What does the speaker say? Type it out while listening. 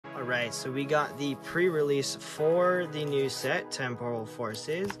Alright, so we got the pre-release for the new set, Temporal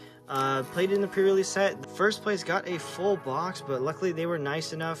Forces. Played in the pre-release set. First place got a full box, but luckily they were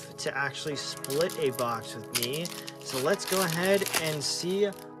nice enough to actually split a box with me. So let's go ahead and see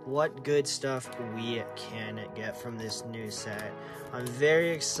what good stuff we can get from this new set. I'm very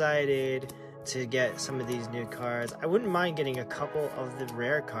excited to get some of these new cards. I wouldn't mind getting a couple of the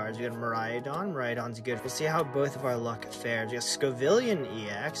rare cards. We got Miraidon. Miraidon's good. We'll see how both of our luck fares. We got Scovillian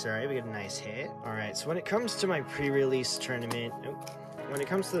EX. Alright, we got a nice hit. Alright, so when it comes to my pre-release tournament, when it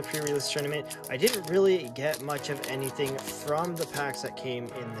comes to the pre-release tournament, I didn't really get much of anything from the packs that came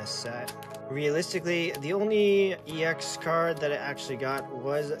in this set. Realistically, the only EX card that I actually got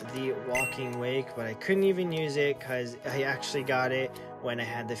was the Walking Wake, but I couldn't even use it because I actually got it when I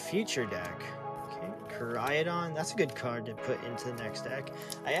had the future deck. Okay, Charizard, that's a good card to put into the next deck.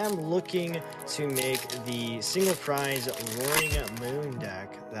 I am looking to make the single prize Roaring Moon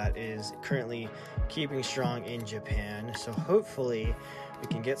deck that is currently keeping strong in Japan. So hopefully we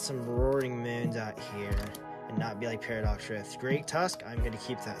can get some Roaring Moons out here and not be like Paradox Rift. Great Tusk, I'm going to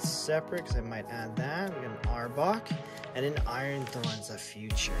keep that separate because I might add that. We got an Arbok and an Iron Thorn's a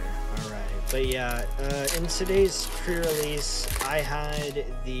future. Alright, but yeah, in today's pre-release, I had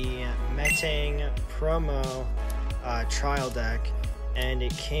the Metang promo trial deck, and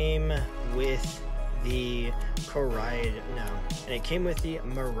it came with the and it came with the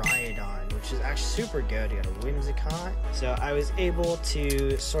Miraidon, which is actually super good. You got a Whimsicott. So I was able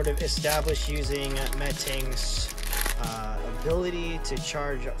to sort of establish using Metang's ability to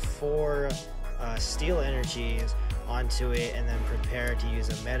charge 4 steel energies onto it and then prepare to use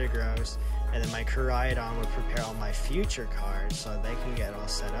a Metagross, and then my Charizard would prepare all my future cards so they can get all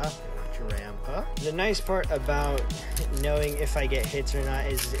set up. Rampa. The nice part about knowing if I get hits or not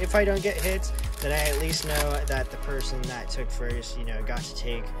is if I don't get hits, then I at least know that the person that took first, you know, got to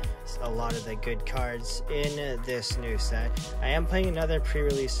take a lot of the good cards in this new set. I am playing another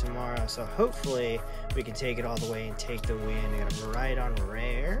pre-release tomorrow, so hopefully we can take it all the way and take the win. We got a Miraidon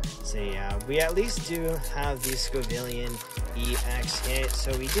rare. So yeah, we at least do have the Scovillian EX hit,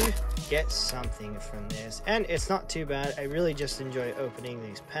 so we do get something from this, and it's not too bad. I really just enjoy opening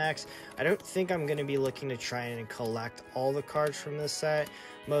these packs. I don't think I'm going to be looking to try and collect all the cards from this set,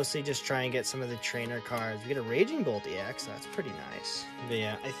 mostly just try and get some of the trainer cards. We get a Raging Bolt EX, that's pretty nice. But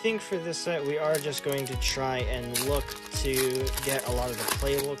yeah, I think for this set we are just going to try and look to get a lot of the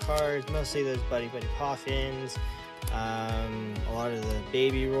playable cards, mostly those Buddy Poffins, a lot of the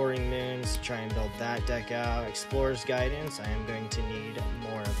baby Roaring Moons, to try and build that deck out. Explorer's Guidance, I am going to need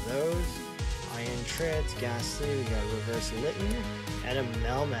more of those. Iron Treads, Ghastly, we got Reverse Litten, and a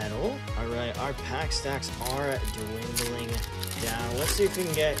Melmetal. Alright, our pack stacks are dwindling down. Let's see if we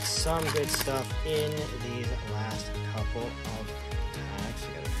can get some good stuff in these last couple of packs.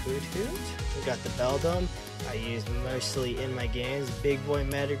 We got a Hoot, we got the Beldum, I use mostly in my games. Big Boy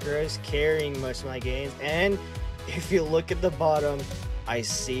Metagross carrying most of my games, and if you look at the bottom, I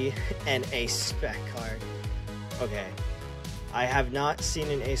see an Ace Spec card. Okay, I have not seen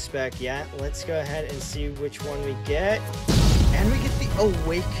an Ace Spec yet. Let's go ahead and see which one we get. And we get the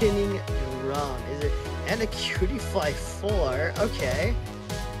Awakening Drum. Is it? And a Cutie-Fly 4. Okay.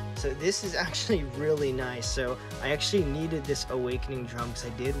 So this is actually really nice. So I actually needed this Awakening Drum because I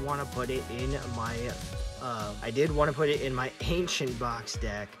did want to put it in my Ancient Box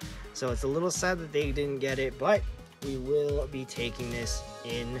deck. So it's a little sad that they didn't get it, but we will be taking this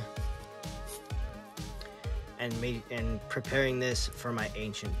in and preparing this for my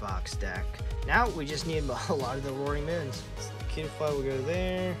Ancient Box deck. Now we just need a lot of the Roaring Moons. So the Cutie-Fly will go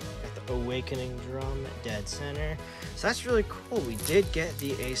there. Got the Awakening Drum dead center. So that's really cool. We did get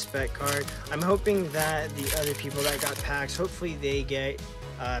the Ace Spec card. I'm hoping that the other people that got packs, hopefully they get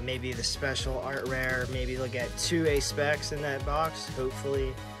maybe the special art rare. Maybe they'll get 2 Ace Specs in that box,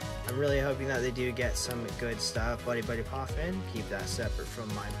 hopefully. I'm really hoping that they do get some good stuff. Buddy Poffin, keep that separate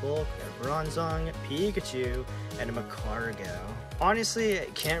from my bulk. A Bronzong, Pikachu, and a Macargo. Honestly, I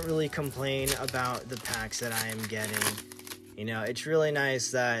can't really complain about the packs that I am getting. You know, it's really nice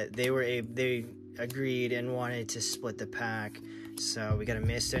that they agreed and wanted to split the pack. So we got a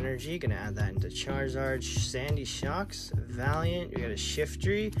Mist Energy, gonna add that into Charizard, Sandy Shocks, Valiant, we got a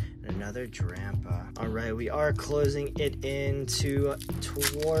Shiftry, and another Drampa. Alright, we are closing it in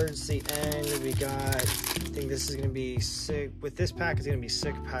towards the end. We got, I think this is gonna be with this pack, it's gonna be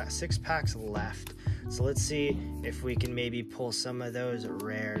 6 packs left. So let's see if we can maybe pull some of those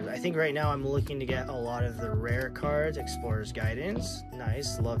rares. I think right now I'm looking to get a lot of the rare cards. Explorer's Guidance,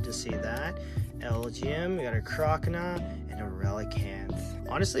 nice, love to see that. Elgium, we got a Croconaw, and a Relicanth.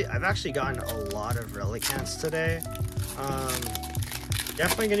 Honestly, I've actually gotten a lot of Relicants today.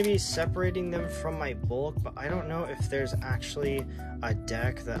 definitely going to be separating them from my bulk, but I don't know if there's actually a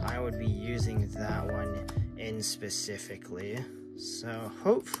deck that I would be using that one in specifically. So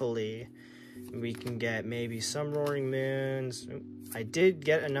hopefully we can get maybe some Roaring Moons. I did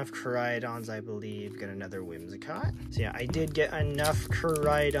get enough Charizards, I believe. Got another Whimsicott. So yeah, I did get enough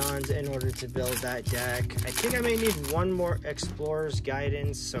Charizards in order to build that deck. I think I may need one more Explorer's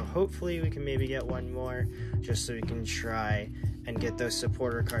Guidance, so hopefully we can maybe get one more, just so we can try and get those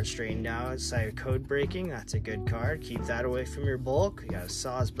supporter cards straightened out. Side Code Breaking, that's a good card. Keep that away from your bulk. We got a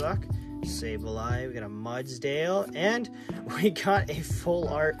Sawsbuck, Sableye, we got a Mudsdale, and we got a full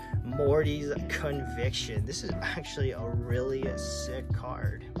art Morty's Conviction. This is actually a really sick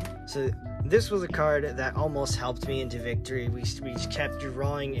card. So this was a card that almost helped me into victory. We kept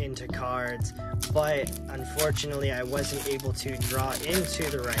drawing into cards, but unfortunately I wasn't able to draw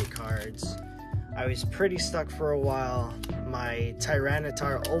into the right cards. I was pretty stuck for a while. My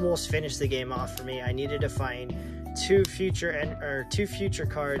Tyranitar almost finished the game off for me. I needed to find two future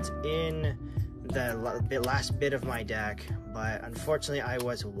cards in the last bit of my deck, but unfortunately I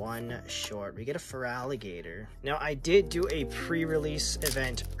was one short. We get a Feraligatr. Now I did do a pre-release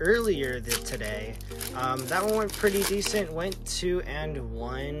event earlier today. That one went pretty decent. Went 2 and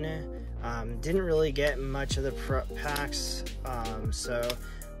 1. Didn't really get much of the packs, so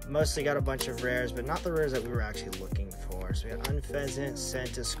mostly got a bunch of rares, but not the rares that we were actually looking for. So we got Unpheasant,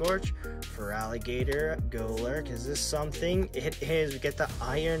 Scentiscorch, Feraligatr, Golurk. Is this something? It is. We get the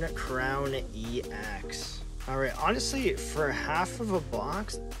Iron Crown EX. Alright, honestly, for half of a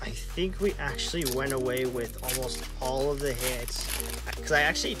box, I think we actually went away with almost all of the hits, because I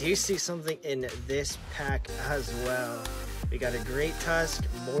actually do see something in this pack as well. We got a Great Tusk,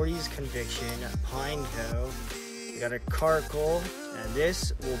 Morty's Conviction, Pineco, we got a Karkle, and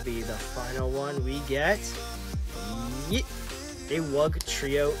this will be the final one. We get a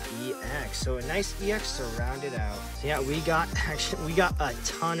Wugtrio EX. So a nice EX to round it out. So yeah, we got a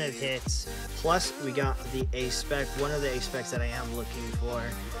ton of hits. Plus we got the Ace Spec, one of the Ace Specs that I am looking for.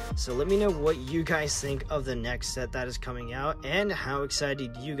 So let me know what you guys think of the next set that is coming out and how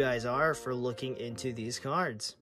excited you guys are for looking into these cards.